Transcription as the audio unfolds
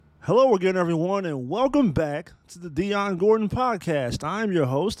Hello again, everyone, and welcome back to the Dion Gordon Podcast. I'm your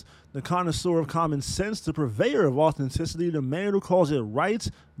host, the connoisseur of common sense, the purveyor of authenticity, the man who calls it right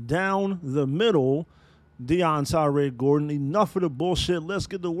down the middle, Dion Tyree Gordon. Enough of the bullshit. Let's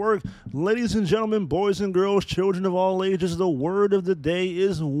get to work. Ladies and gentlemen, boys and girls, children of all ages, the word of the day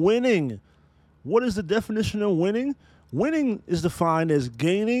is winning. What is the definition of winning? Winning is defined as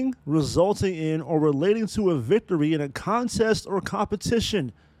gaining, resulting in, or relating to a victory in a contest or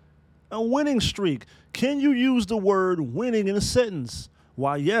competition. A winning streak. Can you use the word winning in a sentence?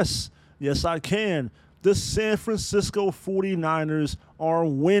 Why, yes, I can. The San Francisco 49ers are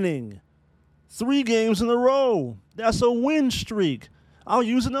winning 3 games in a row. That's a win streak. I'll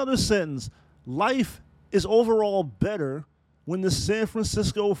use another sentence. Life is overall better when the San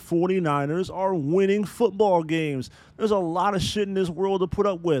Francisco 49ers are winning football games. There's a lot of shit in this world to put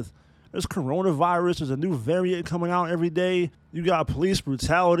up with. There's coronavirus. There's a new variant coming out every day. You got police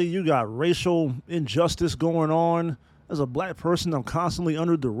brutality. You got racial injustice going on. As a black person, I'm constantly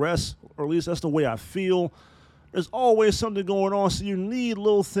under duress, or at least that's the way I feel. There's always something going on, so you need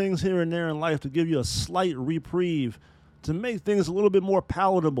little things here and there in life to give you a slight reprieve, to make things a little bit more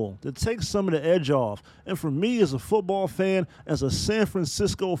palatable, to take some of the edge off. And for me, as a football fan, as a San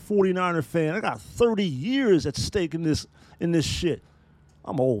Francisco 49er fan, I got 30 years at stake in this shit.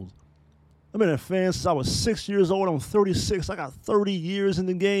 I'm old. I've been a fan since I was 6 years old. I'm 36. I got 30 years in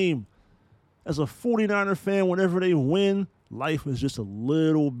the game. As a 49er fan, whenever they win, life is just a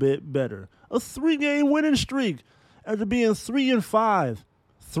little bit better. A 3-game winning streak after being 3-5.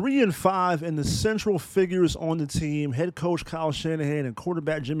 3-5, and the central figures on the team, head coach Kyle Shanahan and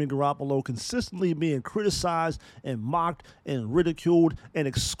quarterback Jimmy Garoppolo, consistently being criticized and mocked and ridiculed and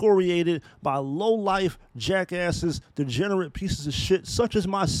excoriated by low-life jackasses, degenerate pieces of shit such as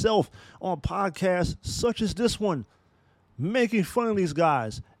myself on podcasts such as this one, making fun of these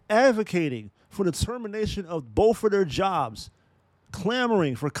guys, advocating for the termination of both of their jobs,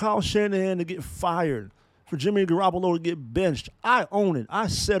 clamoring for Kyle Shanahan to get fired, for Jimmy Garoppolo to get benched. I own it. I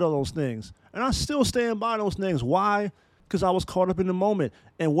said all those things. And I still stand by those things. Why? Because I was caught up in the moment.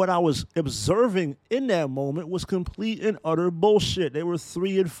 And what I was observing in that moment was complete and utter bullshit. They were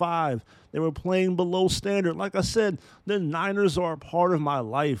 3-5. They were playing below standard. Like I said, the Niners are a part of my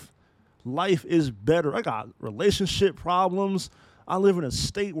life. Life is better. I got relationship problems. I live in a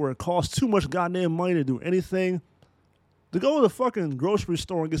state where it costs too much goddamn money to do anything. To go to the fucking grocery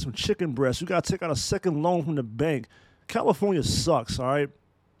store and get some chicken breasts, you got to take out a second loan from the bank. California sucks, all right?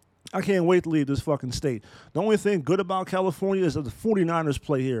 I can't wait to leave this fucking state. The only thing good about California is that the 49ers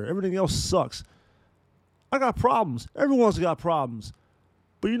play here. Everything else sucks. I got problems. Everyone's got problems.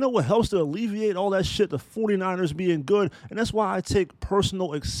 But you know what helps to alleviate all that shit? The 49ers being good. And that's why I take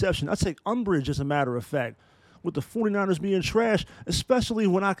personal exception. I take umbrage, as a matter of fact, with the 49ers being trash, especially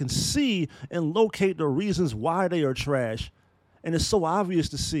when I can see and locate the reasons why they are trash. And it's so obvious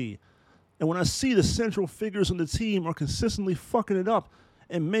to see. And when I see the central figures on the team are consistently fucking it up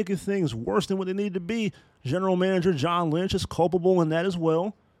and making things worse than what they need to be, General Manager John Lynch is culpable in that as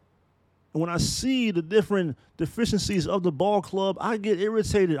well. And when I see the different deficiencies of the ball club, I get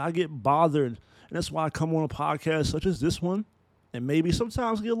irritated. I get bothered. And that's why I come on a podcast such as this one. And maybe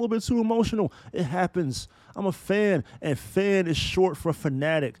sometimes get a little bit too emotional. It happens. I'm a fan, and fan is short for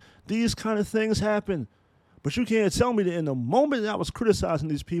fanatic. These kind of things happen. But you can't tell me that in the moment that I was criticizing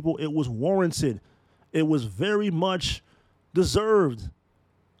these people, it was warranted. It was very much deserved.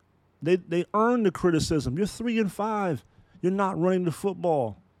 They earned the criticism. You're 3-5. You're not running the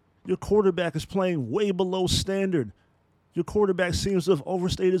football. Your quarterback is playing way below standard. Your quarterback seems to have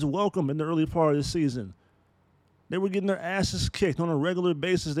overstayed his welcome in the early part of the season. They were getting their asses kicked on a regular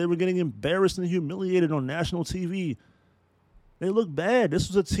basis. They were getting embarrassed and humiliated on national TV. They look bad. This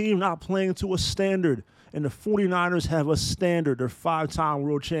was a team not playing to a standard, and the 49ers have a standard. They're 5-time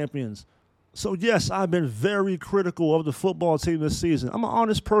world champions. So, yes, I've been very critical of the football team this season. I'm an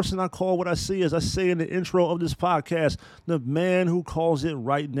honest person. I call what I see, as I say in the intro of this podcast, the man who calls it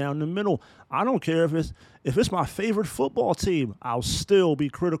right down the middle. I don't care if it's my favorite football team. I'll still be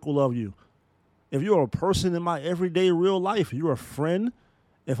critical of you. If you're a person in my everyday real life, if you're a friend,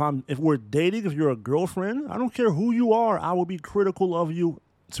 if we're dating, if you're a girlfriend, I don't care who you are, I will be critical of you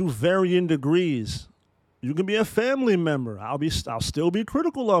to varying degrees. You can be a family member. I'll still be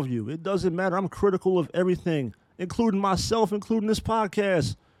critical of you. It doesn't matter. I'm critical of everything, including myself, including this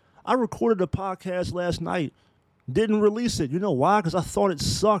podcast. I recorded a podcast last night, didn't release it. You know why? Because I thought it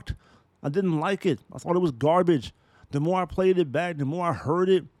sucked. I didn't like it. I thought it was garbage. The more I played it back, the more I heard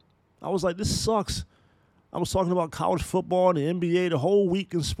it, I was like, this sucks. I was talking about college football and the NBA, the whole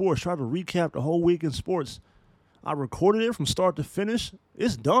week in sports, trying to recap the whole week in sports. I recorded it from start to finish.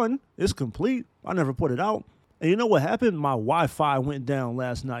 It's done. It's complete. I never put it out. And you know what happened? My Wi-Fi went down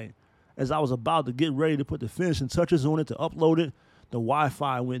last night. As I was about to get ready to put the finishing touches on it to upload it, the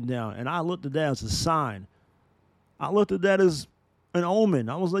Wi-Fi went down. And I looked at that as a sign. I looked at that as an omen.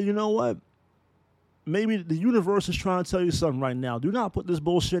 I was like, you know what? Maybe the universe is trying to tell you something right now. Do not put this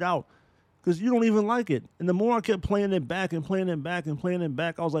bullshit out because you don't even like it. And the more I kept playing it back and playing it back and playing it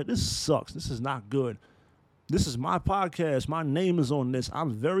back, I was like, this sucks. This is not good. This is my podcast. My name is on this.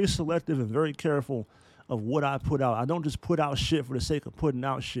 I'm very selective and very careful of what I put out. I don't just put out shit for the sake of putting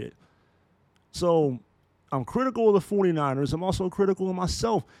out shit. So I'm critical of the 49ers. I'm also critical of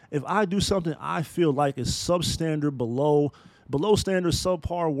myself. If I do something I feel like is substandard, below standard,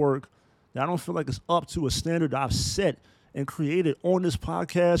 subpar work, that I don't feel like it's up to a standard that I've set and created on this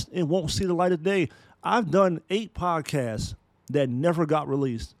podcast, it won't see the light of day. I've done 8 podcasts that never got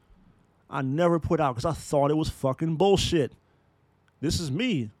released. I never put out because I thought it was fucking bullshit. This is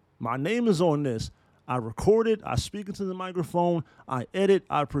me. My name is on this. I record it. I speak into the microphone. I edit.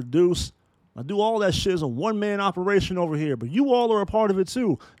 I produce. I do all that shit as a one-man operation over here. But you all are a part of it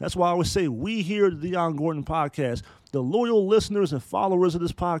too. That's why I always say we here at the Deion Gordon Podcast, the loyal listeners and followers of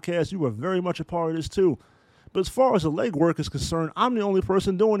this podcast, you are very much a part of this too. But as far as the legwork is concerned, I'm the only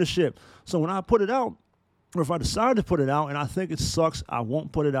person doing this shit. So when I put it out, or if I decide to put it out and I think it sucks, I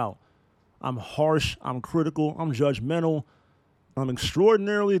won't put it out. I'm harsh, I'm critical, I'm judgmental, I'm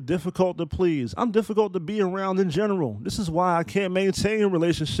extraordinarily difficult to please. I'm difficult to be around in general. This is why I can't maintain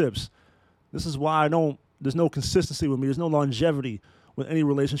relationships. This is why there's no consistency with me. There's no longevity with any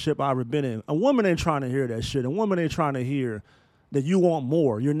relationship I've ever been in. A woman ain't trying to hear that shit. A woman ain't trying to hear that you want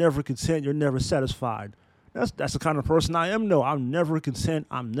more. You're never content. You're never satisfied. That's the kind of person I am, though. I'm never content.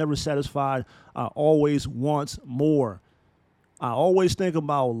 I'm never satisfied. I always want more. I always think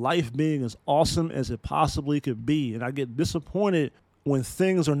about life being as awesome as it possibly could be, and I get disappointed when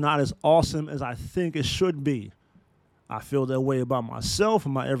things are not as awesome as I think it should be. I feel that way about myself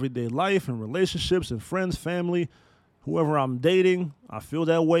and my everyday life and relationships and friends, family, whoever I'm dating. I feel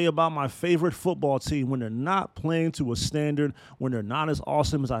that way about my favorite football team when they're not playing to a standard, when they're not as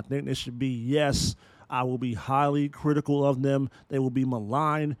awesome as I think they should be. Yes, I will be highly critical of them. They will be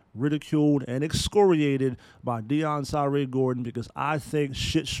maligned, ridiculed, and excoriated by Deion Tyree Gordon because I think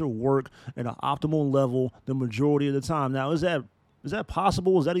shit should work at an optimal level the majority of the time. Now, is that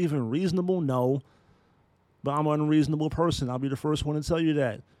possible? Is that even reasonable? No. But I'm an unreasonable person. I'll be the first one to tell you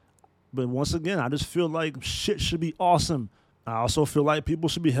that. But once again, I just feel like shit should be awesome. I also feel like people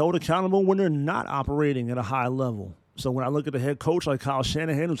should be held accountable when they're not operating at a high level. So when I look at a head coach like Kyle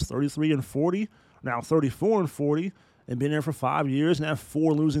Shanahan, who's 33-40, now 34-40, and been there for 5 years and have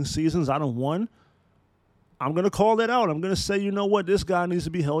 4 losing seasons out of 1, I'm going to call that out. I'm going to say, you know what, this guy needs to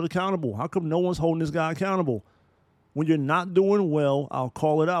be held accountable. How come no one's holding this guy accountable? When you're not doing well, I'll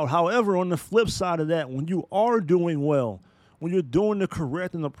call it out. However, on the flip side of that, when you are doing well, when you're doing the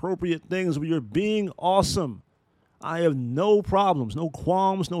correct and appropriate things, when you're being awesome, I have no problems, no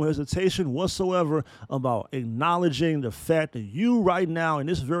qualms, no hesitation whatsoever about acknowledging the fact that you right now in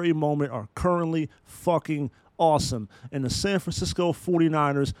this very moment are currently fucking awesome. And the San Francisco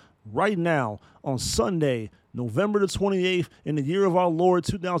 49ers right now on Sunday, November the 28th, in the year of our Lord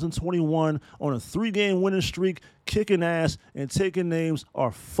 2021, on a 3-game winning streak, kicking ass and taking names,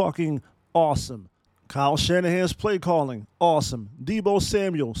 are fucking awesome. Kyle Shanahan's play calling, awesome. Deebo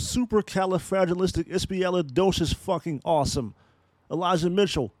Samuel, supercalifragilisticexpialidocious, fucking awesome. Elijah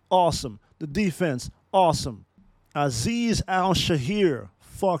Mitchell, awesome. The defense, awesome. Azeez Al-Shahir,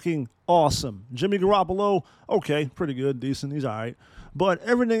 fucking awesome. Jimmy Garoppolo, okay, pretty good, decent, he's all right. But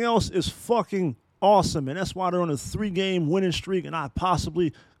everything else is fucking awesome, and that's why they're on a 3-game winning streak, and I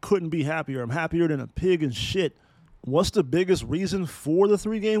possibly couldn't be happier. I'm happier than a pig in shit. What's the biggest reason for the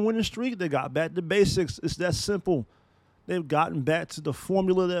 3-game winning streak? They got back to basics. It's that simple. They've gotten back to the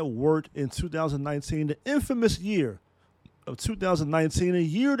formula that worked in 2019, the infamous year of 2019, a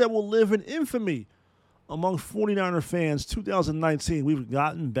year that will live in infamy among 49er fans. 2019, we've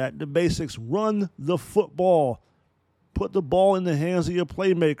gotten back to basics. Run the football. Put the ball in the hands of your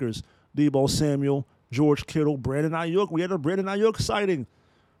playmakers. Deebo Samuel, George Kittle, Brandon Ayuk. We had a Brandon Ayuk sighting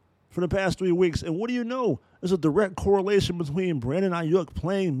for the past 3 weeks. And what do you know? There's a direct correlation between Brandon Ayuk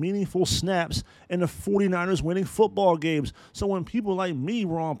playing meaningful snaps and the 49ers winning football games. So when people like me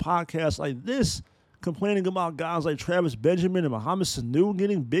were on podcasts like this complaining about guys like Travis Benjamin and Mohamed Sanu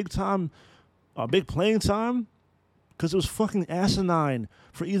getting big playing time, because it was fucking asinine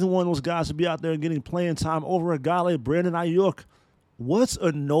for either one of those guys to be out there getting playing time over a guy like Brandon Ayuk. What's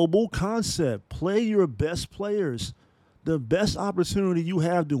a noble concept? Play your best players. The best opportunity you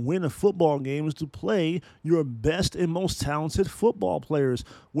have to win a football game is to play your best and most talented football players,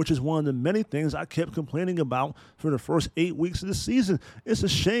 which is one of the many things I kept complaining about for the first 8 weeks of the season. It's a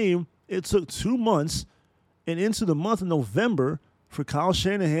shame it took 2 months and into the month of November for Kyle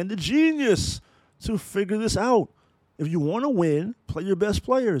Shanahan, the genius, to figure this out. If you want to win, play your best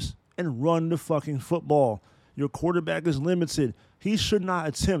players and run the fucking football. Your quarterback is limited. He should not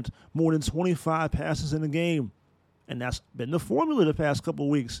attempt more than 25 passes in a game. And that's been the formula the past couple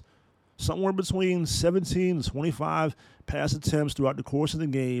of weeks. Somewhere between 17 to 25 pass attempts throughout the course of the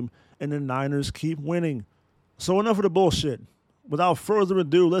game, and the Niners keep winning. So enough of the bullshit. Without further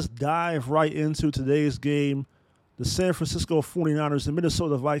ado, let's dive right into today's game. The San Francisco 49ers and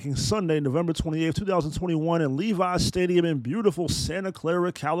Minnesota Vikings, Sunday, November 28, 2021, in Levi Stadium in beautiful Santa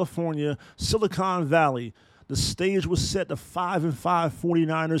Clara, California, Silicon Valley. The stage was set to 5-5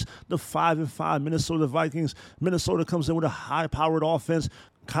 49ers, the 5-5 Minnesota Vikings. Minnesota comes in with a high-powered offense.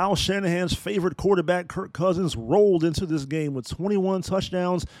 Kyle Shanahan's favorite quarterback, Kirk Cousins, rolled into this game with 21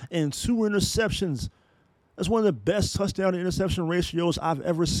 touchdowns and 2 interceptions. That's one of the best touchdown-to-interception ratios I've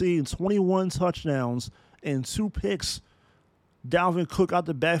ever seen. 21 touchdowns and 2 picks. Dalvin Cook out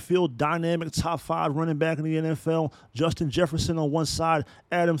the backfield, dynamic top 5 running back in the NFL. Justin Jefferson on one side,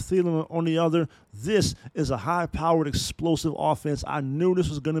 Adam Thielen on the other. This is a high-powered, explosive offense. I knew this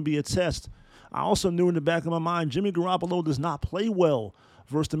was going to be a test. I also knew in the back of my mind, Jimmy Garoppolo does not play well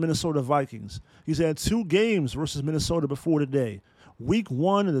versus the Minnesota Vikings. He's had 2 games versus Minnesota before today. Week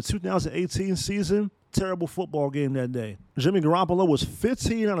 1 of the 2018 season, terrible football game that day. Jimmy Garoppolo was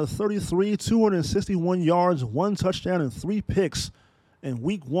 15 out of 33, 261 yards, 1 touchdown, and 3 picks in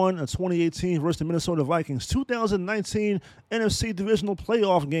Week 1 of 2018 versus the Minnesota Vikings. 2019 NFC Divisional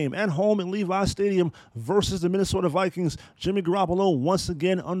Playoff game at home at Levi Stadium versus the Minnesota Vikings. Jimmy Garoppolo once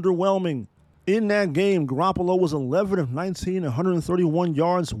again underwhelming. In that game, Garoppolo was 11 of 19, 131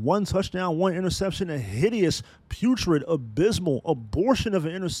 yards, 1 touchdown, 1 interception, a hideous, putrid, abysmal abortion of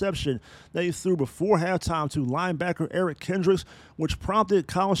an interception that he threw before halftime to linebacker Eric Kendricks, which prompted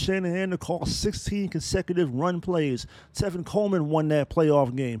Kyle Shanahan to call 16 consecutive run plays. Tevin Coleman won that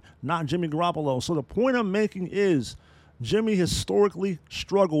playoff game, not Jimmy Garoppolo. So the point I'm making is Jimmy historically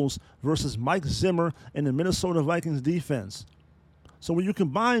struggles versus Mike Zimmer and the Minnesota Vikings defense. So when you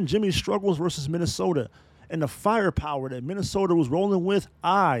combine Jimmy's struggles versus Minnesota and the firepower that Minnesota was rolling with,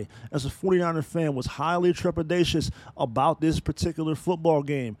 I, as a 49er fan, was highly trepidatious about this particular football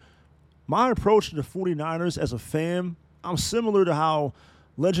game. My approach to the 49ers as a fan, I'm similar to how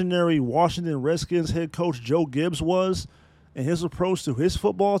legendary Washington Redskins head coach Joe Gibbs was and his approach to his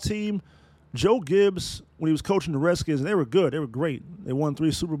football team. Joe Gibbs, when he was coaching the Redskins, and they were good. They were great. They won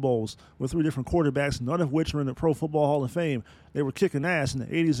 3 Super Bowls with 3 different quarterbacks, none of which are in the Pro Football Hall of Fame. They were kicking ass in the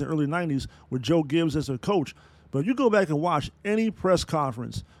 80s and early 90s with Joe Gibbs as their coach. But if you go back and watch any press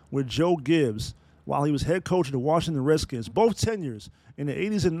conference with Joe Gibbs while he was head coach of the Washington Redskins, both tenures in the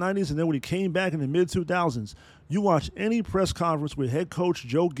 80s and 90s, and then when he came back in the mid-2000s, you watch any press conference with head coach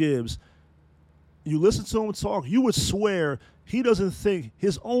Joe Gibbs, you listen to him talk, you would swear he doesn't think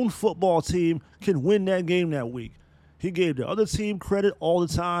his own football team can win that game that week. He gave the other team credit all the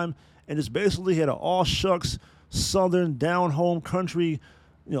time and just basically had an all-shucks, southern, down-home country,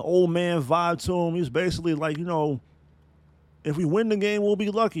 old man vibe to him. He was basically like, if we win the game, we'll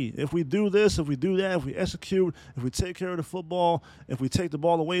be lucky. If we do this, if we do that, if we execute, if we take care of the football, if we take the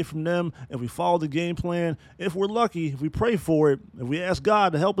ball away from them, if we follow the game plan, if we're lucky, if we pray for it, if we ask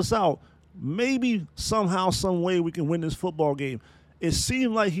God to help us out, maybe somehow, some way we can win this football game. It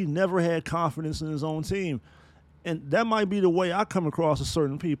seemed like he never had confidence in his own team. And that might be the way I come across to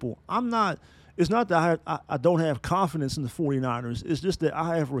certain people. It's not that I don't have confidence in the 49ers. It's just that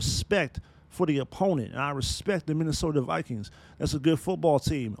I have respect for the opponent, and I respect the Minnesota Vikings. That's a good football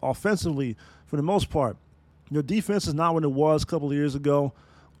team. Offensively, for the most part, their defense is not what it was a couple of years ago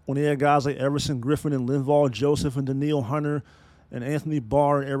when they had guys like Everson Griffin and Linval Joseph and Daniil Hunter and Anthony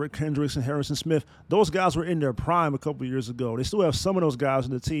Barr and Eric Kendricks and Harrison Smith. Those guys were in their prime a couple of years ago. They still have some of those guys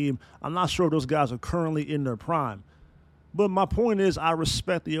in the team. I'm not sure if those guys are currently in their prime. But my point is I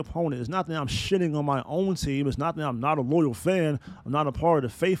respect the opponent. It's not that I'm shitting on my own team. It's not that I'm not a loyal fan. I'm not a part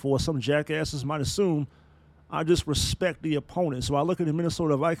of the faithful, as some jackasses might assume. I just respect the opponent. So I look at the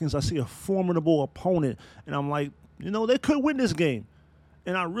Minnesota Vikings, I see a formidable opponent, and I'm like, they could win this game.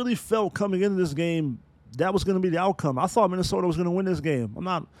 And I really felt coming into this game that was going to be the outcome. I thought Minnesota was going to win this game. I'm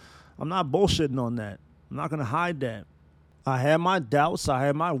not bullshitting on that. I'm not going to hide that. I had my doubts. I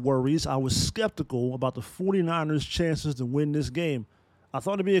had my worries. I was skeptical about the 49ers' chances to win this game. I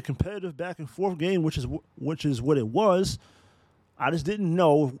thought it'd be a competitive back-and-forth game, which is what it was. I just didn't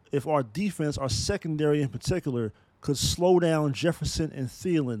know if our defense, our secondary in particular, could slow down Jefferson and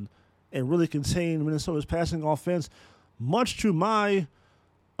Thielen and really contain Minnesota's passing offense. Much to my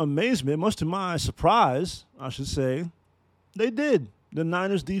amazement, much to my surprise, I should say, they did. The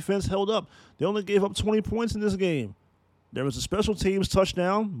Niners defense held up. They only gave up 20 points in this game. There was a special teams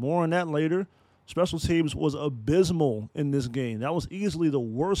touchdown. More on that later. Special teams was abysmal in this game. That was easily the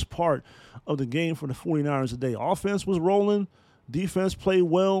worst part of the game for the 49ers today. Offense was rolling. Defense played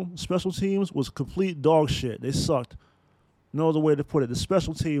well. Special teams was complete dog shit. They sucked. No other way to put it. The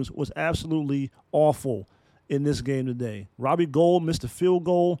special teams was absolutely awful in this game today. Robbie Gould missed a field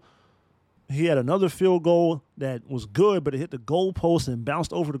goal. He had another field goal that was good, but it hit the goal post and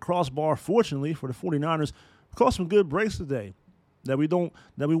bounced over the crossbar. Fortunately for the 49ers, caught some good breaks today that we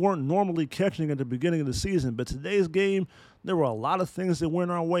weren't normally catching at the beginning of the season. But today's game, there were a lot of things that went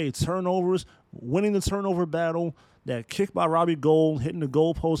our way. Turnovers, winning the turnover battle, that kick by Robbie Gould, hitting the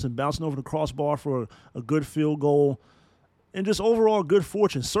goal post and bouncing over the crossbar for a good field goal. And just overall good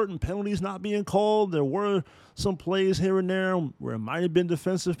fortune. Certain penalties not being called. There were some plays here and there where it might have been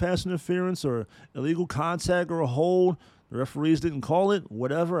defensive pass interference or illegal contact or a hold. The referees didn't call it.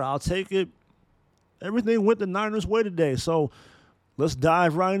 Whatever, I'll take it. Everything went the Niners' way today. So let's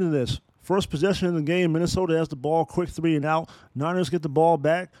dive right into this. First possession in the game, Minnesota has the ball, quick 3 and out. Niners get the ball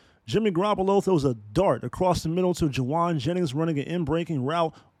back. Jimmy Garoppolo throws a dart across the middle to Juwan Jennings running an in-breaking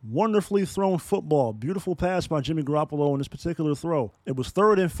route. Wonderfully thrown football. Beautiful pass by Jimmy Garoppolo in this particular throw. It was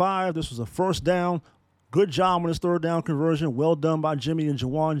 3rd and 5. This was a first down. Good job on his third down conversion. Well done by Jimmy and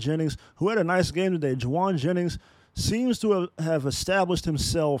Juwan Jennings, who had a nice game today. Juwan Jennings seems to have established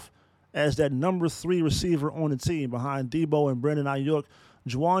himself as that number 3 receiver on the team behind Deebo and Brandon Ayuk.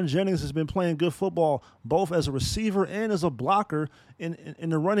 Juwan Jennings has been playing good football, both as a receiver and as a blocker in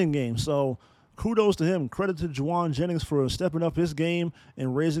the running game. So kudos to him. Credit to Juwan Jennings for stepping up his game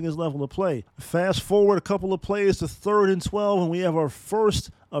and raising his level of play. Fast forward a couple of plays to 3rd and 12, and we have our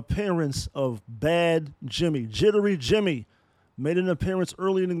first appearance of bad Jimmy. Jittery Jimmy made an appearance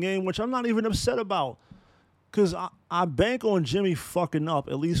early in the game, which I'm not even upset about. Because I bank on Jimmy fucking up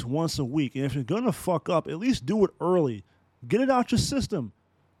at least once a week. And if you're going to fuck up, at least do it early. Get it out your system.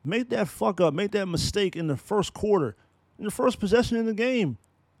 Make that fuck up. Make that mistake in the first quarter. In the first possession in the game.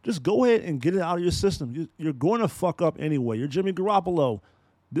 Just go ahead and get it out of your system. You're going to fuck up anyway. You're Jimmy Garoppolo.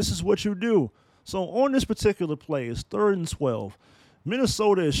 This is what you do. So on this particular play, it's 3rd and 12.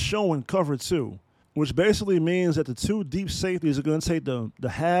 Minnesota is showing cover 2. Which basically means that the 2 deep safeties are going to take the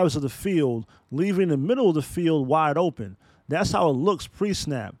halves of the field, leaving the middle of the field wide open. That's how it looks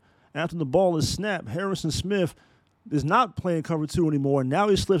pre-snap. After the ball is snapped, Harrison Smith is not playing cover 2 anymore. Now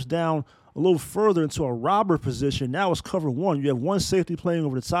he slips down a little further into a robber position. Now it's cover 1. You have one safety playing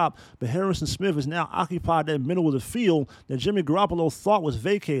over the top, but Harrison Smith has now occupied that middle of the field that Jimmy Garoppolo thought was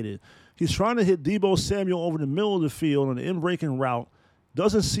vacated. He's trying to hit Deebo Samuel over the middle of the field on an in-breaking route.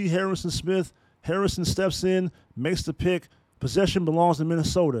 Doesn't see Harrison Smith. Harrison steps in, makes the pick. Possession belongs to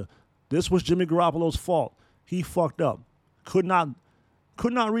Minnesota. This was Jimmy Garoppolo's fault. He fucked up. Could not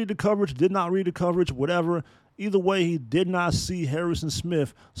read the coverage, did not read the coverage, whatever. Either way, he did not see Harrison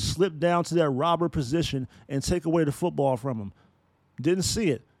Smith slip down to that robber position and take away the football from him. Didn't see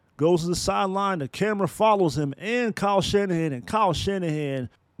it. Goes to the sideline. The camera follows him and Kyle Shanahan. And Kyle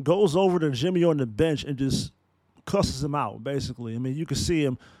Shanahan goes over to Jimmy on the bench and just cusses him out, basically. I mean, you can see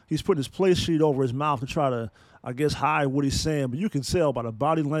him. He's putting his play sheet over his mouth to try to, I guess, hide what he's saying. But you can tell by the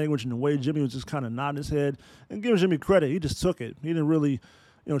body language and the way Jimmy was just kind of nodding his head. And give Jimmy credit. He just took it. He didn't really,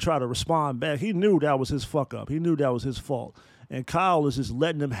 try to respond back. He knew that was his fuck up. He knew that was his fault. And Kyle is just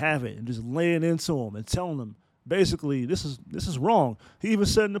letting him have it and just laying into him and telling him, basically, this is wrong. He even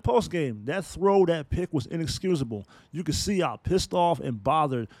said in the postgame, that throw, that pick was inexcusable. You could see how pissed off and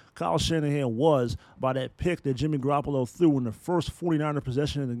bothered Kyle Shanahan was by that pick that Jimmy Garoppolo threw in the first 49er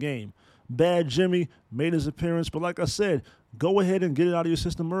possession of the game. Bad Jimmy made his appearance, but like I said, go ahead and get it out of your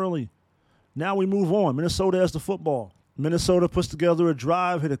system early. Now we move on. Minnesota has the football. Minnesota puts together a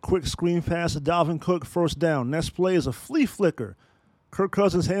drive, hit a quick screen pass to Dalvin Cook, first down. Next play is a flea flicker. Kirk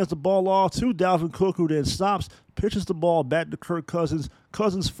Cousins hands the ball off to Dalvin Cook, who then stops, pitches the ball back to Kirk Cousins.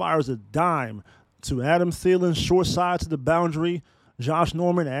 Cousins fires a dime to Adam Thielen, short side to the boundary. Josh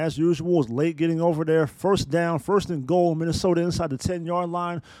Norman, as usual, is late getting over there. First down, 1st and goal, Minnesota inside the 10-yard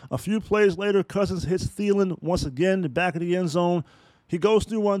line. A few plays later, Cousins hits Thielen once again, the back of the end zone. He goes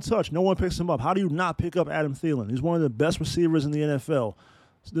through one touch. No one picks him up. How do you not pick up Adam Thielen? He's one of the best receivers in the NFL.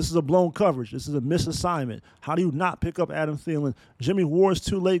 This is a blown coverage. This is a misassignment. How do you not pick up Adam Thielen? Jimmy Ward's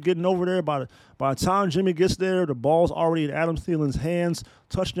too late getting over there. By the time Jimmy gets there, the ball's already in Adam Thielen's hands.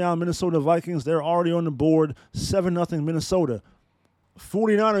 Touchdown, Minnesota Vikings. They're already on the board. 7-0 Minnesota.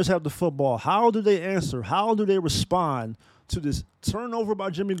 49ers have the football. How do they answer? How do they respond to this turnover by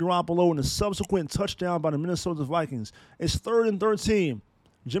Jimmy Garoppolo and the subsequent touchdown by the Minnesota Vikings? It's 3rd and 13.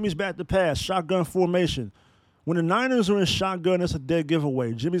 Jimmy's back to pass, shotgun formation. When the Niners are in shotgun, it's a dead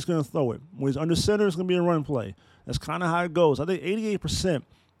giveaway. Jimmy's going to throw it. When he's under center, it's going to be a run play. That's kind of how it goes. I think 88%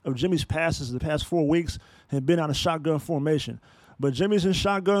 of Jimmy's passes the past 4 weeks have been out of shotgun formation. But Jimmy's in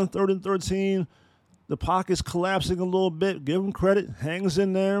shotgun, 3rd and 13. The pocket's collapsing a little bit. Give him credit. Hangs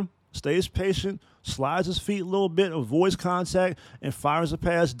in there. Stays patient. Slides his feet a little bit. Avoids contact. And fires a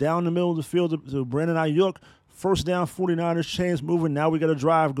pass down the middle of the field to Brandon Ayuk. First down, 49ers, chains moving. Now we got a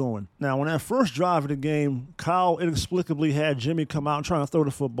drive going. Now, on that first drive of the game, Kyle inexplicably had Jimmy come out and trying to throw the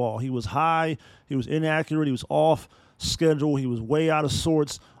football. He was high. He was inaccurate. He was off schedule. He was way out of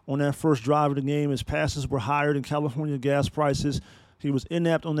sorts on that first drive of the game. His passes were higher than California gas prices. He was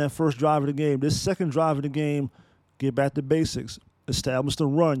inept on that first drive of the game. This second drive of the game, get back to basics. Establish the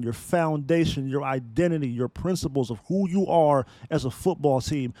run, your foundation, your identity, your principles of who you are as a football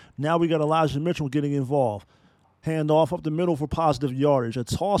team. Now we got Elijah Mitchell getting involved. Hand off up the middle for positive yardage. A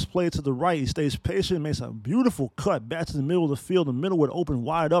toss play to the right. He stays patient, makes a beautiful cut back to the middle of the field. The middle would open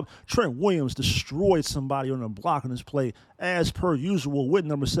wide up. Trent Williams destroyed somebody on a block on this play, as per usual with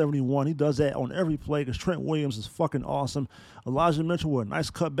number 71. He does that on every play because Trent Williams is fucking awesome. Elijah Mitchell with a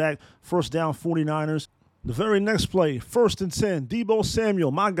nice cutback. First down, 49ers. The very next play, 1st and 10, Deebo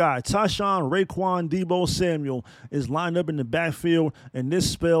Samuel, my guy, Tyshawn Raekwon Deebo Samuel is lined up in the backfield, and this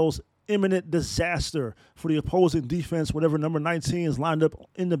spells imminent disaster for the opposing defense, whatever number 19 is lined up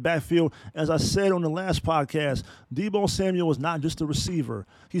in the backfield. As I said on the last podcast, Deebo Samuel is not just a receiver.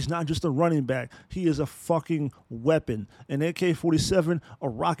 He's not just a running back. He is a fucking weapon. An AK-47, a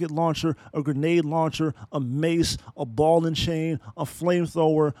rocket launcher, a grenade launcher, a mace, a ball and chain, a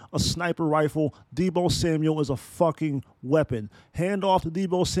flamethrower, a sniper rifle. Deebo Samuel is a fucking weapon. Hand off to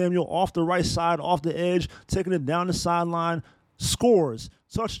Deebo Samuel off the right side, off the edge, taking it down the sideline. Scores.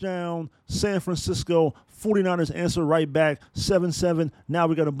 Touchdown, San Francisco. 49ers answer right back, 7-7. Now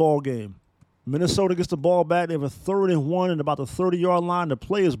we got a ball game. Minnesota gets the ball back. They have a 3rd and 1 and about the 30-yard line. The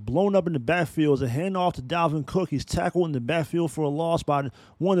play is blown up in the backfield. It's a handoff to Dalvin Cook. He's tackled in the backfield for a loss by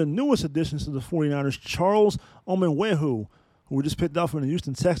one of the newest additions to the 49ers, Charles Omenihu, who we just picked up from the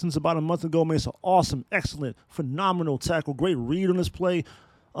Houston Texans about a month ago. Makes an awesome, excellent, phenomenal tackle. Great read on this play.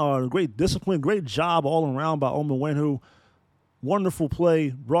 Great discipline. Great job all around by Omenihu. Wonderful play,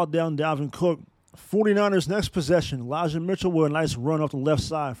 brought down Dalvin Cook. 49ers next possession. Elijah Mitchell with a nice run off the left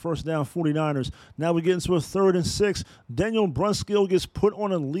side. First down, 49ers. Now we get into a 3rd and 6. Daniel Brunskill gets put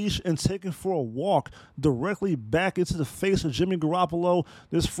on a leash and taken for a walk directly back into the face of Jimmy Garoppolo.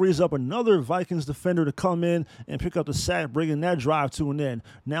 This frees up another Vikings defender to come in and pick up the sack, bringing that drive to an end.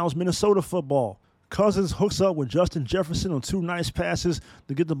 Now it's Minnesota football. Cousins hooks up with Justin Jefferson on 2 nice passes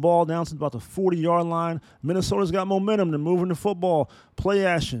to get the ball down to about the 40-yard line. Minnesota's got momentum. They're moving the football. Play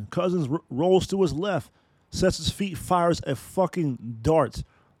action. Cousins rolls to his left, sets his feet, fires a fucking dart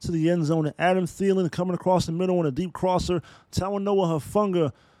to the end zone. And Adam Thielen coming across the middle on a deep crosser. Talanoa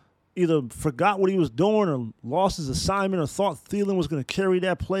Hufanga either forgot what he was doing or lost his assignment or thought Thielen was going to carry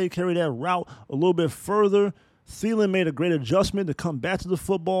that play, carry that route a little bit further. Thielen made a great adjustment to come back to the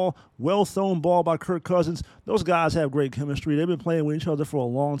football. Well-thrown ball by Kirk Cousins. Those guys have great chemistry. They've been playing with each other for a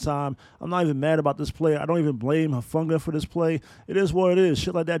long time. I'm not even mad about this play. I don't even blame Hufanga for this play. It is what it is.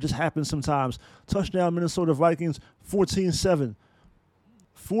 Shit like that just happens sometimes. Touchdown, Minnesota Vikings, 14-7.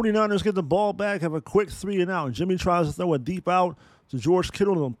 49ers get the ball back, have a quick 3 and out. Jimmy tries to throw a deep out to George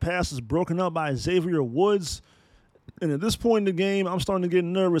Kittle. The pass is broken up by Xavier Woods. And at this point in the game, I'm starting to get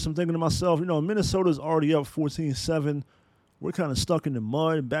nervous. I'm thinking to myself, Minnesota's already up 14-7. We're kind of stuck in the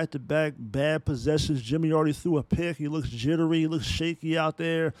mud, back-to-back, bad possessions. Jimmy already threw a pick. He looks jittery. He looks shaky out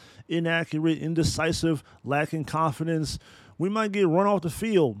there, inaccurate, indecisive, lacking confidence. We might get run off the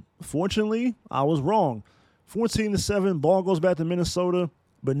field. Fortunately, I was wrong. 14-7, ball goes back to Minnesota.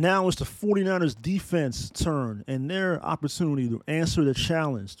 But now it's the 49ers defense turn and their opportunity to answer the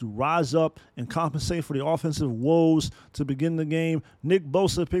challenge, to rise up and compensate for the offensive woes to begin the game. Nick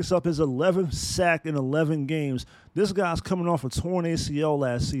Bosa picks up his 11th sack in 11 games. This guy's coming off a torn ACL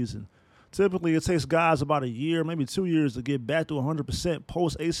last season. Typically, it takes guys about a year, maybe 2 years to get back to 100%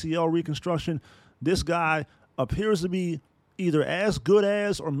 post-ACL reconstruction. This guy appears to be either as good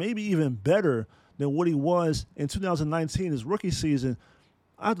as or maybe even better than what he was in 2019, his rookie season.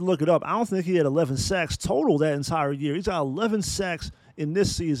 I have to look it up. I don't think he had 11 sacks total that entire year. He's got 11 sacks in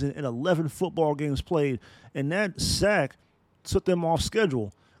this season and 11 football games played. And that sack took them off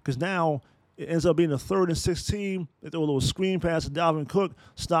schedule because now it ends up being a 3rd and 16. They throw a little screen pass to Dalvin Cook,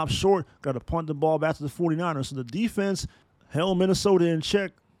 stops short, got to punt the ball back to the 49ers. So the defense held Minnesota in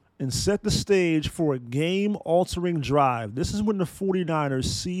check and set the stage for a game-altering drive. This is when the 49ers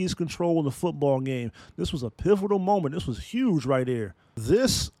seized control of the football game. This was a pivotal moment. This was huge right here.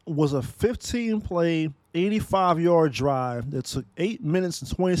 This was a 15-play, 85-yard drive that took 8 minutes and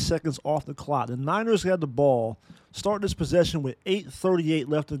 20 seconds off the clock. The Niners had the ball, started this possession with 8:38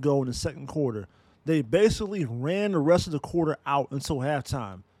 left to go in the second quarter. They basically ran the rest of the quarter out until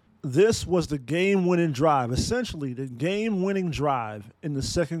halftime. This was the game-winning drive, essentially the game-winning drive in the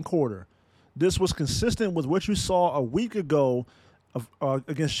second quarter. This was consistent with what you saw a week ago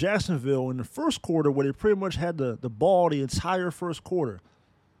against Jacksonville in the first quarter, where they pretty much had the ball the entire first quarter.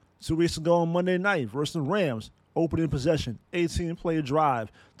 2 weeks ago on Monday night versus the Rams, opening possession, 18-play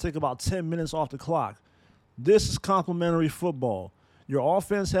drive, take about 10 minutes off the clock. This is complementary football. Your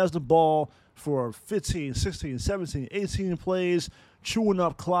offense has the ball for 15, 16, 17, 18 plays, chewing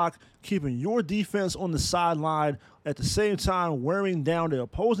up clock, keeping your defense on the sideline, at the same time wearing down the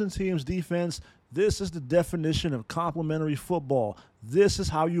opposing team's defense. This is the definition of complementary football. This is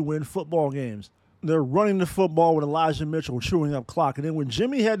how you win football games. They're running the football with Elijah Mitchell chewing up clock. And then when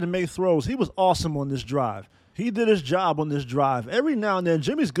Jimmy had to make throws, he was awesome on this drive. He did his job on this drive. Every now and then,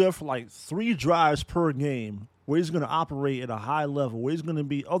 Jimmy's good for like 3 drives per game, where he's going to operate at a high level, where he's going to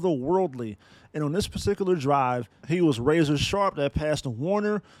be otherworldly. And on this particular drive, he was razor sharp. That pass to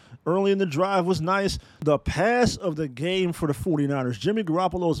Warner early in the drive was nice. The pass of the game for the 49ers, Jimmy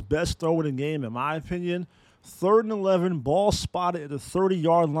Garoppolo's best throw in the game, in my opinion. 3rd and 11, ball spotted at the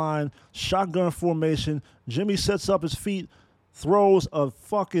 30-yard line, shotgun formation. Jimmy sets up his feet, throws a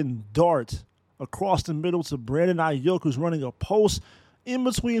fucking dart across the middle to Brandon Ayuk, who's running a post. In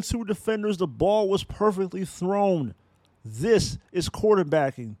between 2 defenders, the ball was perfectly thrown. This is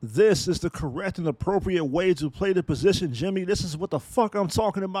quarterbacking. This is the correct and appropriate way to play the position, Jimmy. This is what the fuck I'm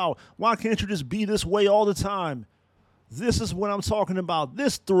talking about. Why can't you just be this way all the time? This is what I'm talking about.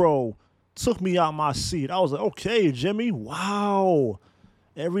 This throw took me out my seat. I was like, okay, Jimmy, wow.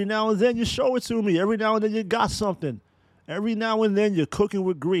 Every now and then you show it to me. Every now and then you got something. Every now and then you're cooking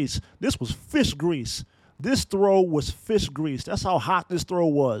with grease. This was fish grease. This throw was fish grease. That's how hot this throw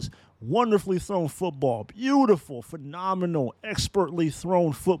was. Wonderfully thrown football. Beautiful, phenomenal, expertly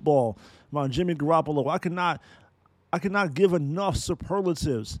thrown football by Jimmy Garoppolo. I cannot give enough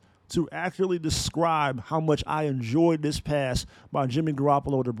superlatives to accurately describe how much I enjoyed this pass by Jimmy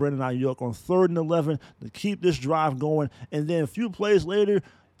Garoppolo to Brandon Ayuk on 3rd and 11 to keep this drive going. And then a few plays later,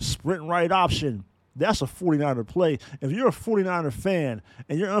 sprint right option. That's a 49er play. If you're a 49er fan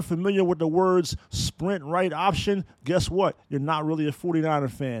and you're unfamiliar with the words sprint right option, guess what? You're not really a 49er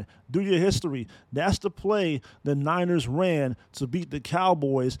fan. Do your history. That's the play the Niners ran to beat the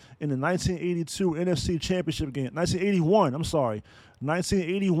Cowboys in the 1982 NFC Championship game.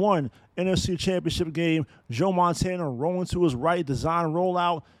 1981 NFC Championship game. Joe Montana rolling to his right, design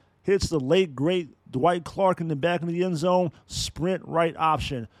rollout, hits the late, great Dwight Clark in the back of the end zone, sprint right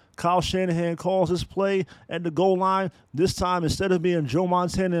option. Kyle Shanahan calls this play at the goal line. This time, instead of being Joe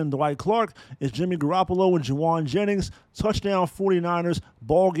Montana and Dwight Clark, it's Jimmy Garoppolo and Juwan Jennings. Touchdown 49ers.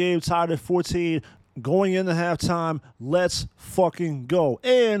 Ball game tied at 14. Going into halftime, let's fucking go.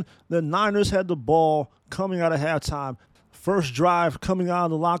 And the Niners had the ball coming out of halftime. First drive coming out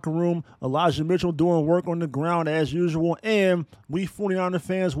of the locker room, Elijah Mitchell doing work on the ground as usual, and we 49er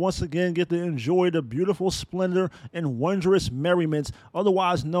fans once again get to enjoy the beautiful splendor and wondrous merriment,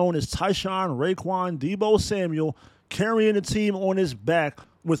 otherwise known as Tyshawn Raekwon Deebo Samuel, carrying the team on his back.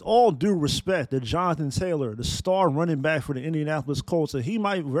 With all due respect to Jonathan Taylor, the star running back for the Indianapolis Colts, and he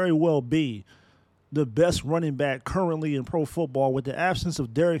might very well be the best running back currently in pro football. With the absence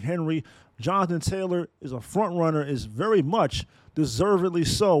of Derrick Henry, Jonathan Taylor is a front runner, is very much deservedly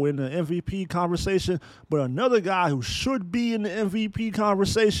so in the MVP conversation. But another guy who should be in the MVP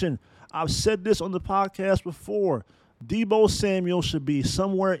conversation, I've said this on the podcast before, Deebo Samuel should be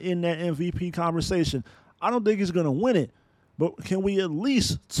somewhere in that MVP conversation. I don't think he's going to win it, but can we at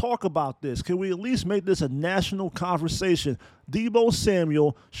least talk about this? Can we at least make this a national conversation? Deebo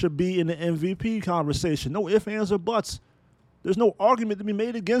Samuel should be in the MVP conversation. No ifs, ands, or buts. There's no argument to be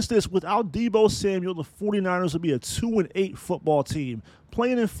made against this. Without Deebo Samuel, the 49ers would be a 2-8 football team.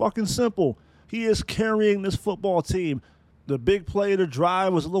 Plain and fucking simple. He is carrying this football team. The big play of the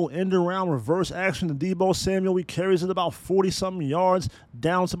drive was a little end-around reverse action to Deebo Samuel. He carries it about 40-something yards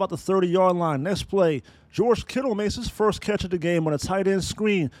down to about the 30-yard line. Next play, George Kittle makes his first catch of the game on a tight end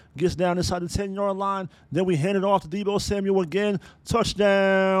screen. Gets down inside the 10-yard line. Then we hand it off to Deebo Samuel again.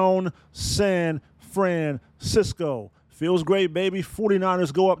 Touchdown, San Francisco. Feels great, baby.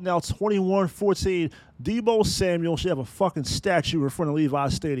 49ers go up now 21-14. Deebo Samuel should have a fucking statue in front of Levi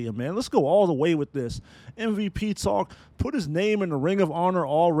Stadium, man. Let's go all the way with this. MVP talk. Put his name in the Ring of Honor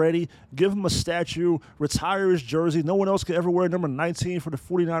already. Give him a statue. Retire his jersey. No one else could ever wear number 19 for the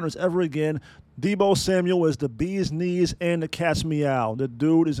 49ers ever again. Deebo Samuel is the bee's knees and the cat's meow. The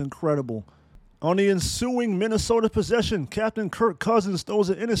dude is incredible. On the ensuing Minnesota possession, Captain Kirk Cousins throws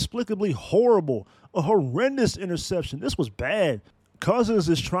an inexplicably horrible, a horrendous interception. This was bad. Cousins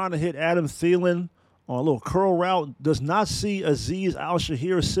is trying to hit Adam Thielen on a little curl route. Does not see Azeez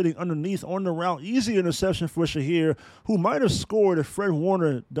Al-Shahir sitting underneath on the route. Easy interception for Shahir, who might have scored if Fred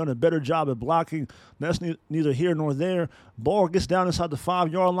Warner done a better job at blocking. That's neither here nor there. Ball gets down inside the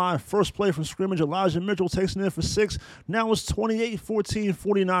 5-yard line. First play from scrimmage. Elijah Mitchell takes it in for 6. Now it's 28-14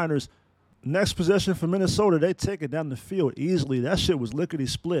 49ers. Next possession for Minnesota, they take it down the field easily. That shit was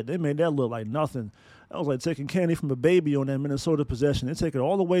lickety-split. They made that look like nothing. That was like taking candy from a baby on that Minnesota possession. They take it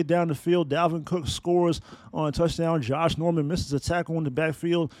all the way down the field. Dalvin Cook scores on a touchdown. Josh Norman misses a tackle in the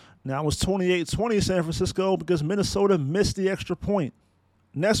backfield. Now it's 28-20 San Francisco because Minnesota missed the extra point.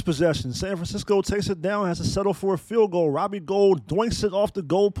 Next possession, San Francisco takes it down, has to settle for a field goal. Robbie Gould doinks it off the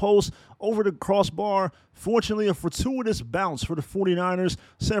goalpost over the crossbar. Fortunately, a fortuitous bounce for the 49ers.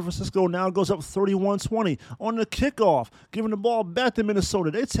 San Francisco now goes up 31-20 on the kickoff, giving the ball back to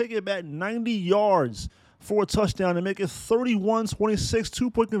Minnesota. They take it back 90 yards for a touchdown and make it 31-26.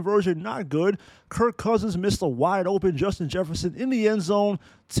 Two-point conversion, not good. Kirk Cousins missed a wide-open Justin Jefferson in the end zone.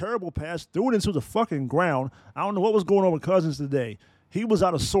 Terrible pass, threw it into the fucking ground. I don't know what was going on with Cousins today. He was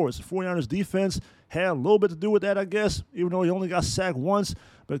out of sorts. The 49ers defense had a little bit to do with that, I guess, even though he only got sacked once.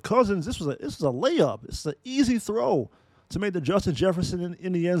 But Cousins, this was a layup. It's an easy throw to make the Justin Jefferson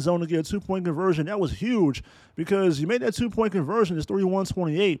in the end zone to get a two-point conversion. That was huge because you made that two-point conversion. It's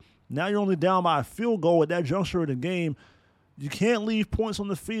 31-28. Now you're only down by a field goal at that juncture of the game. You can't leave points on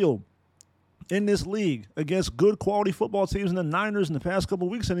the field in this league against good quality football teams, and the Niners in the past couple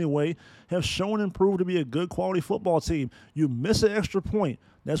of weeks anyway have shown and proved to be a good quality football team. You miss an extra point,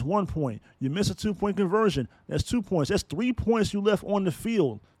 that's 1 point. You miss a two-point conversion, that's 2 points. That's 3 points you left on the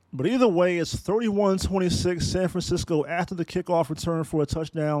field. But either way, it's 31-26 San Francisco after the kickoff return for a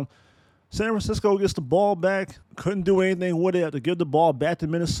touchdown. San Francisco gets the ball back, couldn't do anything with it to give the ball back to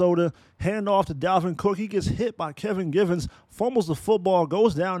Minnesota. Hand off to Dalvin Cook. He gets hit by Kevin Givens, fumbles the football,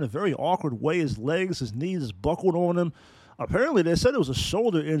 goes down in a very awkward way. His legs, his knees is buckled on him. Apparently, they said it was a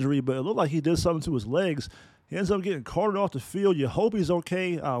shoulder injury, but it looked like he did something to his legs. He ends up getting carted off the field. You hope he's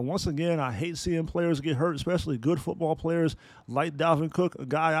okay. Once again, I hate seeing players get hurt, especially good football players like Dalvin Cook, a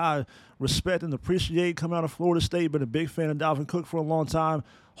guy I respect and appreciate coming out of Florida State. Been a big fan of Dalvin Cook for a long time.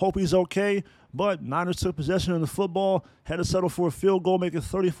 Hope he's okay. But Niners took possession of the football, had to settle for a field goal, make it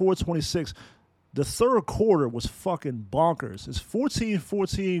 34-26. The third quarter was fucking bonkers. It's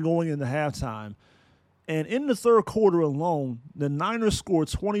 14-14 going into halftime. And in the third quarter alone, the Niners scored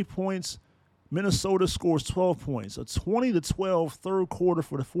 20 points. Minnesota scores 12 points, a 20-12 third quarter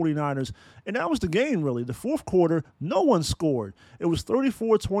for the 49ers. And that was the game, really. The fourth quarter, no one scored. It was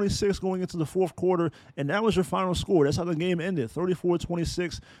 34-26 going into the fourth quarter, and that was your final score. That's how the game ended,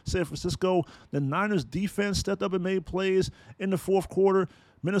 34-26 San Francisco. The Niners defense stepped up and made plays in the fourth quarter.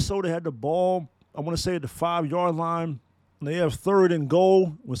 Minnesota had the ball, I want to say, at the 5-yard line. They have third and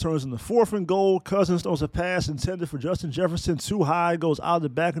goal, which turns into fourth and goal. Cousins throws a pass intended for Justin Jefferson, too high, goes out of the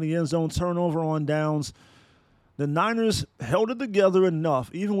back of the end zone, turnover on downs. The Niners held it together enough,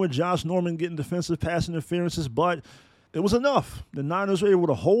 even with Josh Norman getting defensive pass interferences, but it was enough. The Niners were able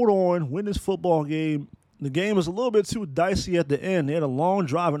to hold on, win this football game. The game was a little bit too dicey at the end. They had a long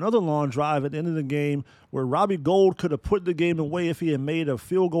drive, another long drive at the end of the game where Robbie Gould could have put the game away if he had made a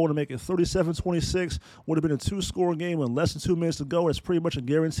field goal to make it 37-26. Would have been a two-score game with less than 2 minutes to go. It's pretty much a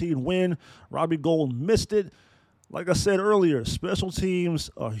guaranteed win. Robbie Gould missed it. Like I said earlier, special teams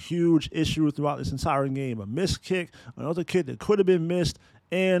are a huge issue throughout this entire game. A missed kick, another kick that could have been missed,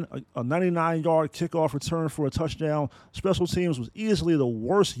 and a 99-yard kickoff return for a touchdown. Special teams was easily the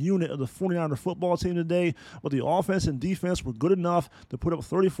worst unit of the 49er football team today, but the offense and defense were good enough to put up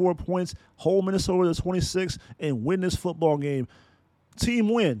 34 points, hold Minnesota to 26, and win this football game. Team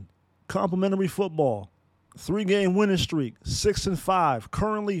win, complimentary football, 3-game winning streak, 6-5,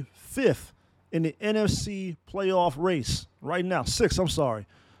 currently 5th in the NFC playoff race. Right now, 6th, I'm sorry.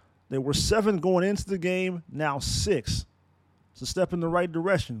 They were 7 going into the game, now 6. It's a step in the right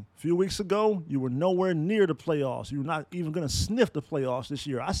direction. A few weeks ago, you were nowhere near the playoffs. You were not even going to sniff the playoffs this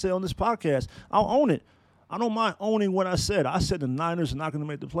year. I said on this podcast, I'll own it. I don't mind owning what I said. I said the Niners are not going to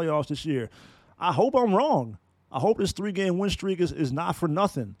make the playoffs this year. I hope I'm wrong. I hope this 3-game win streak is not for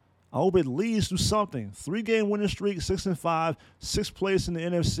nothing. I hope it leads to something. 3-game winning streak, 6-5, 6th place in the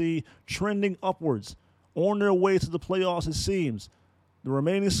NFC, trending upwards. On their way to the playoffs, it seems. The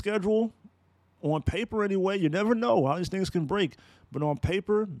remaining schedule, on paper anyway, you never know how these things can break. But on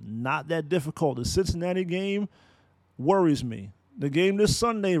paper, not that difficult. The Cincinnati game worries me. The game this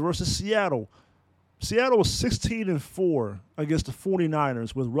Sunday versus Seattle. Seattle was 16-4 against the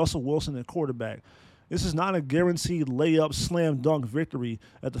 49ers with Russell Wilson at quarterback. This is not a guaranteed layup, slam dunk victory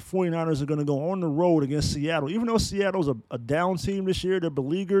that the 49ers are going to go on the road against Seattle. Even though Seattle's a down team this year, they're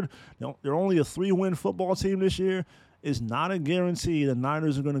beleaguered. They're only a 3-win football team this year. It's not a guarantee the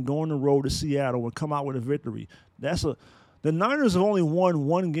Niners are going to go on the road to Seattle and come out with a victory. The Niners have only won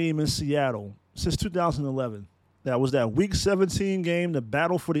one game in Seattle since 2011. That was that Week 17 game, the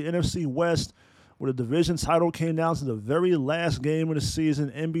battle for the NFC West, where the division title came down to the very last game of the season,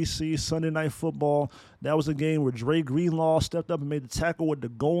 NBC Sunday Night Football. That was a game where Dre Greenlaw stepped up and made the tackle at the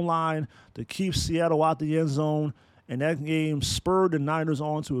goal line to keep Seattle out the end zone. And that game spurred the Niners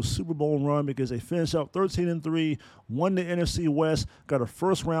on to a Super Bowl run because they finished up 13-3, won the NFC West, got a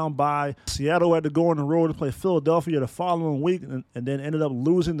first-round bye. Seattle had to go on the road to play Philadelphia the following week and then ended up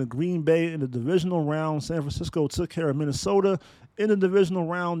losing to Green Bay in the divisional round. San Francisco took care of Minnesota in the divisional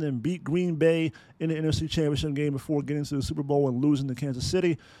round and beat Green Bay in the NFC Championship game before getting to the Super Bowl and losing to Kansas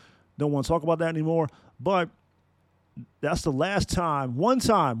City. Don't want to talk about that anymore. But that's the last time, one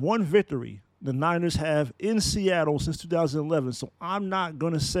victory the Niners have in Seattle since 2011. So I'm not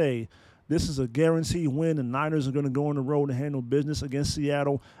going to say this is a guaranteed win. The Niners are going to go on the road and handle business against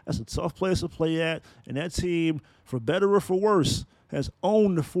Seattle. That's a tough place to play at. And that team, for better or for worse, has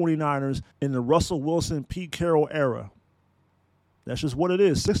owned the 49ers in the Russell Wilson, Pete Carroll era. That's just what it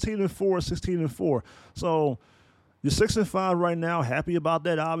is. 16-4, 16-4. So you're 6-5 right now. Happy about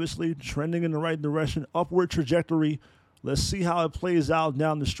that, obviously. Trending in the right direction. Upward trajectory. Let's see how it plays out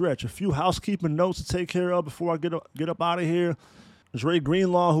down the stretch. A few housekeeping notes to take care of before I get up out of here. Dre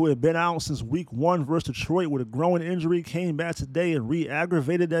Greenlaw, who had been out since Week 1 versus Detroit with a growing injury, came back today and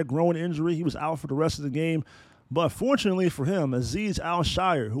re-aggravated that growing injury. He was out for the rest of the game. But fortunately for him, Azeez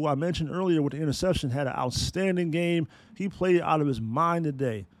Al-Shaair, who I mentioned earlier with the interception, had an outstanding game. He played out of his mind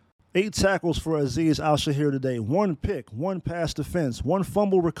today. 8 tackles for Azeez Al-Shaair today. 1 pick, 1 pass defense, 1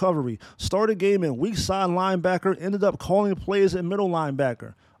 fumble recovery. Started game at weak side linebacker, ended up calling plays at middle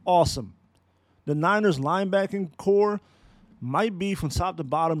linebacker. Awesome. The Niners linebacking core might be from top to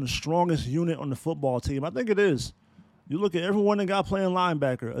bottom the strongest unit on the football team. I think it is. You look at everyone that got playing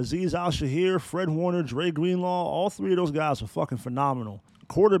linebacker. Azeez Al-Shaair, Fred Warner, Dre Greenlaw, all 3 of those guys are fucking phenomenal.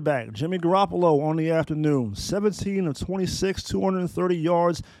 Quarterback, Jimmy Garoppolo on the afternoon. 17 of 26, 230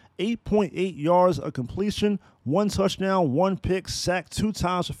 yards, 8.8 yards of completion, 1 touchdown, 1 pick, sacked 2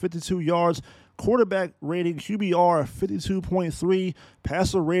 times for 52 yards. Quarterback rating, QBR, 52.3,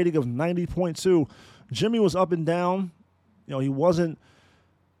 passer rating of 90.2. Jimmy was up and down. He wasn't.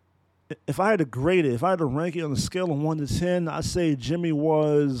 If I had to grade it, if I had to rank it on a scale of 1 to 10, I'd say Jimmy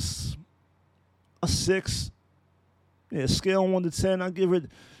was a 6. Yeah, scale 1 to 10, I'd give it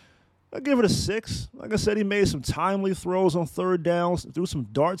a 6. Like I said, he made some timely throws on third downs, threw some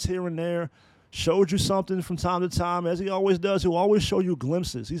darts here and there, showed you something from time to time, as he always does. He'll always show you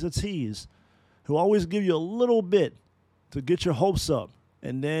glimpses. He's a tease. He'll always give you a little bit to get your hopes up.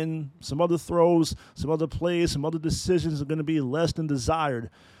 And then some other throws, some other plays, some other decisions are going to be less than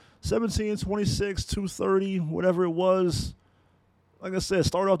desired. 17, 26, 230, whatever it was. Like I said,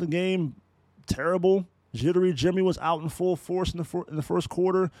 started off the game terrible. Jittery Jimmy was out in full force in the first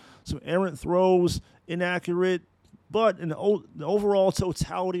quarter. Some errant throws, inaccurate. But in the overall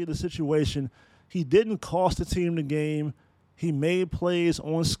totality of the situation, he didn't cost the team the game. He made plays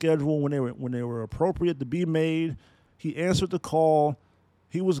on schedule when they were appropriate to be made. He answered the call.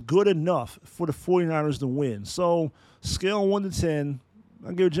 He was good enough for the 49ers to win. So scale 1 to 10,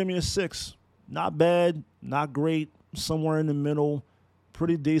 I'll give Jimmy a 6. Not bad, not great, somewhere in the middle.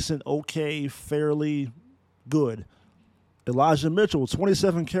 Pretty decent, okay, fairly good. Elijah Mitchell,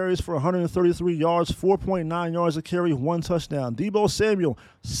 27 carries for 133 yards, 4.9 yards a carry, 1 touchdown. Deebo Samuel,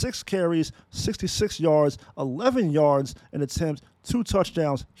 6 carries, 66 yards, 11 yards an attempt, 2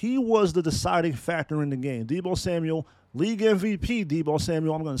 touchdowns. He was the deciding factor in the game. Deebo Samuel, league MVP Deebo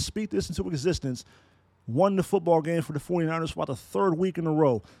Samuel, I'm going to speak this into existence, won the football game for the 49ers for about the 3rd week in a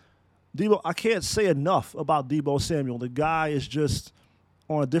row. Deebo, I can't say enough about Deebo Samuel. The guy is just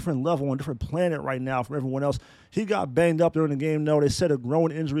on a different level, on a different planet right now from everyone else. He got banged up during the game, though. They said a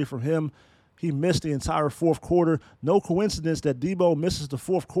growing injury for him. He missed the entire 4th quarter. No coincidence that Deebo misses the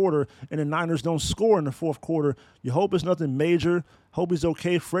 4th quarter and the Niners don't score in the 4th quarter. You hope it's nothing major. Hope he's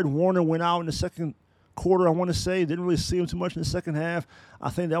okay. Fred Warner went out in the second quarter, I want to say. Didn't really see him too much in the second half. I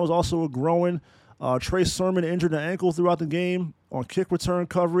think that was also a growing. Trey Sermon injured an ankle throughout the game on kick return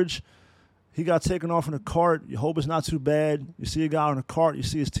coverage. He got taken off in a cart. You hope it's not too bad. You see a guy on a cart. You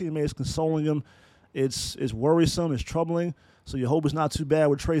see his teammates consoling him. It's worrisome. It's troubling. So you hope it's not too bad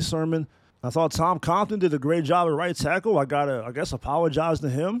with Trey Sermon. I thought Tom Compton did a great job at right tackle. I got to, apologize to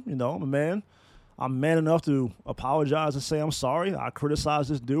him. I'm a man. I'm man enough to apologize and say I'm sorry. I criticized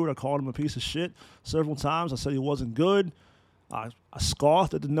this dude. I called him a piece of shit several times. I said he wasn't good. I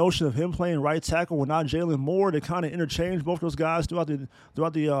scoffed at the notion of him playing right tackle when not Jalen Moore. They kind of interchanged both those guys throughout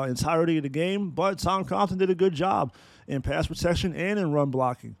the entirety of the game. But Tom Compton did a good job in pass protection and in run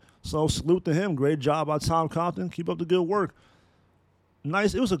blocking. So salute to him. Great job by Tom Compton. Keep up the good work.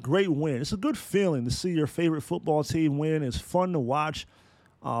 Nice. It was a great win. It's a good feeling to see your favorite football team win. It's fun to watch.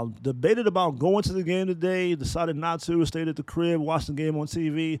 Debated about going to the game today. Decided not to. Stayed at the crib. Watched the game on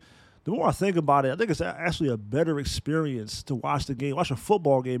TV. The more I think about it, I think it's actually a better experience to watch the game, watch a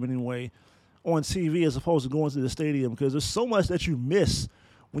football game anyway, on TV as opposed to going to the stadium because there's so much that you miss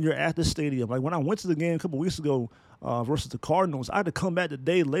when you're at the stadium. Like when I went to the game a couple weeks ago versus the Cardinals, I had to come back the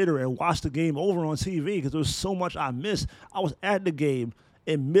day later and watch the game over on TV because there was so much I missed. I was at the game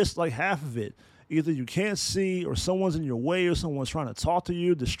and missed like half of it. Either you can't see or someone's in your way or someone's trying to talk to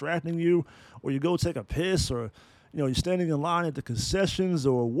you, distracting you, or you go take a piss or you're standing in line at the concessions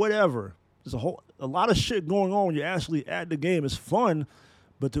or whatever. There's a lot of shit going on when you're actually at the game. It's fun,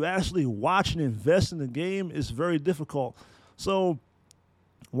 but to actually watch and invest in the game is very difficult. So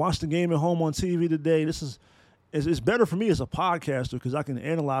watch the game at home on TV today. It's better for me as a podcaster because I can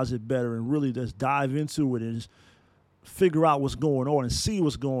analyze it better and really just dive into it and just figure out what's going on and see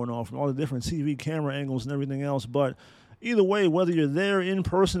what's going on from all the different TV camera angles and everything else. But either way, whether you're there in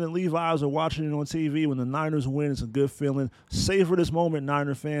person at Levi's or watching it on TV, when the Niners win, it's a good feeling. Savor this moment,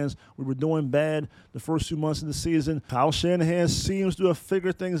 Niner fans. We were doing bad the first 2 months of the season. Kyle Shanahan seems to have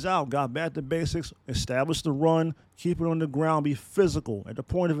figured things out, got back to basics, established the run, keep it on the ground, be physical at the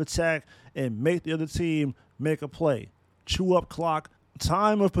point of attack, and make the other team make a play. Chew up clock.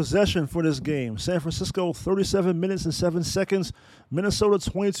 Time of possession for this game. San Francisco, 37 minutes and 7 seconds. Minnesota,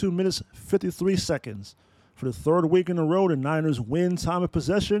 22 minutes, 53 seconds. For the third week in a row, the Niners win time of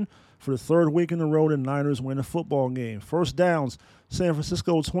possession. For the third week in a row, the Niners win a football game. First downs, San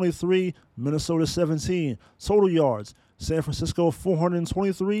Francisco 23, Minnesota 17. Total yards, San Francisco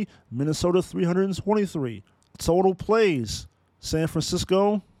 423, Minnesota 323. Total plays, San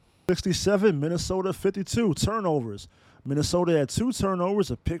Francisco 67, Minnesota 52. Turnovers, Minnesota had 2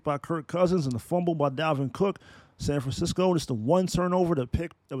 turnovers, a pick by Kirk Cousins and a fumble by Dalvin Cook. San Francisco, just the 1 turnover, the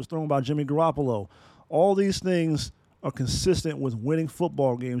pick that was thrown by Jimmy Garoppolo. All these things are consistent with winning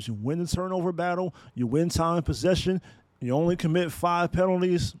football games. You win the turnover battle. You win time and possession. You only commit 5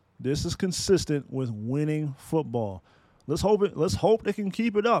 penalties. This is consistent with winning football. Let's hope they can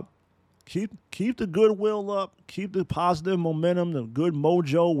keep it up. Keep the goodwill up. Keep the positive momentum, the good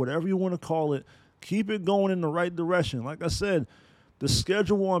mojo, whatever you want to call it. Keep it going in the right direction. Like I said, the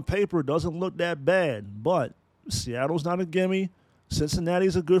schedule on paper doesn't look that bad, but Seattle's not a gimme.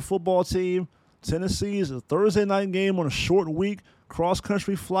 Cincinnati's a good football team. Tennessee is a Thursday night game on a short week,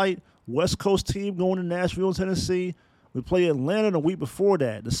 cross-country flight, West Coast team going to Nashville, Tennessee. We play Atlanta the week before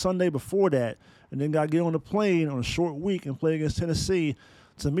that, the Sunday before that, and then got to get on the plane on a short week and play against Tennessee.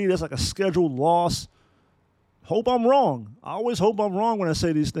 To me, that's like a scheduled loss. Hope I'm wrong. I always hope I'm wrong when I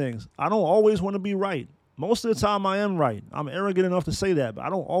say these things. I don't always want to be right. Most of the time I am right. I'm arrogant enough to say that, but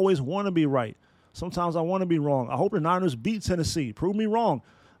I don't always want to be right. Sometimes I want to be wrong. I hope the Niners beat Tennessee. Prove me wrong.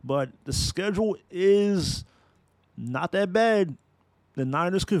 But the schedule is not that bad. The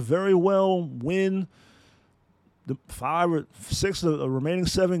Niners could very well win the 5 or 6 of the remaining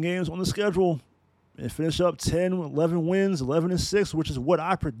 7 games on the schedule and finish up 10, 11 wins, 11-6, which is what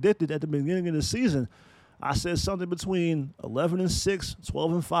I predicted at the beginning of the season. I said something between 11-6,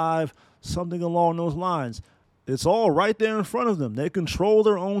 12-5, something along those lines. It's all right there in front of them. They control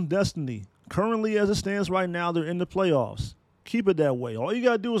their own destiny. Currently, as it stands right now, they're in the playoffs. Keep it that way. All you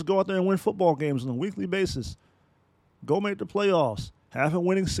got to do is go out there and win football games on a weekly basis. Go make the playoffs. Have a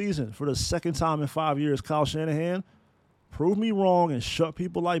winning season for the second time in 5 years, Kyle Shanahan. Prove me wrong and shut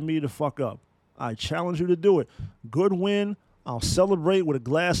people like me the fuck up. I challenge you to do it. Good win. I'll celebrate with a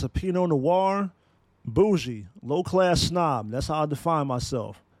glass of Pinot Noir. Bougie, low-class snob. That's how I define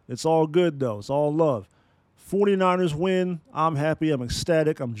myself. It's all good, though. It's all love. 49ers win. I'm happy. I'm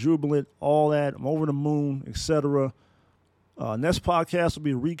ecstatic. I'm jubilant. All that. I'm over the moon, etc. Next podcast will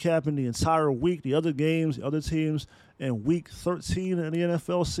be recapping the entire week, the other games, the other teams, and week 13 of the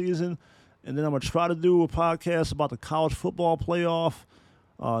NFL season. And then I'm going to try to do a podcast about the college football playoff,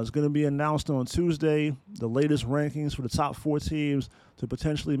 It's going to be announced on Tuesday, the latest rankings for the top 4 teams to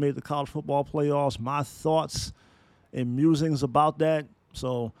potentially make the college football playoffs. My thoughts and musings about that.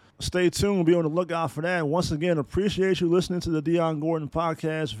 So stay tuned. Be on the lookout for that. Once again, appreciate you listening to the Dion Gordon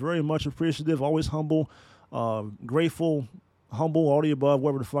podcast. Very much appreciative. Always humble, grateful, humble, all the above,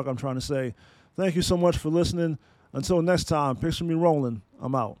 whatever the fuck I'm trying to say. Thank you so much for listening. Until next time, picture me rolling.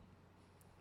 I'm out.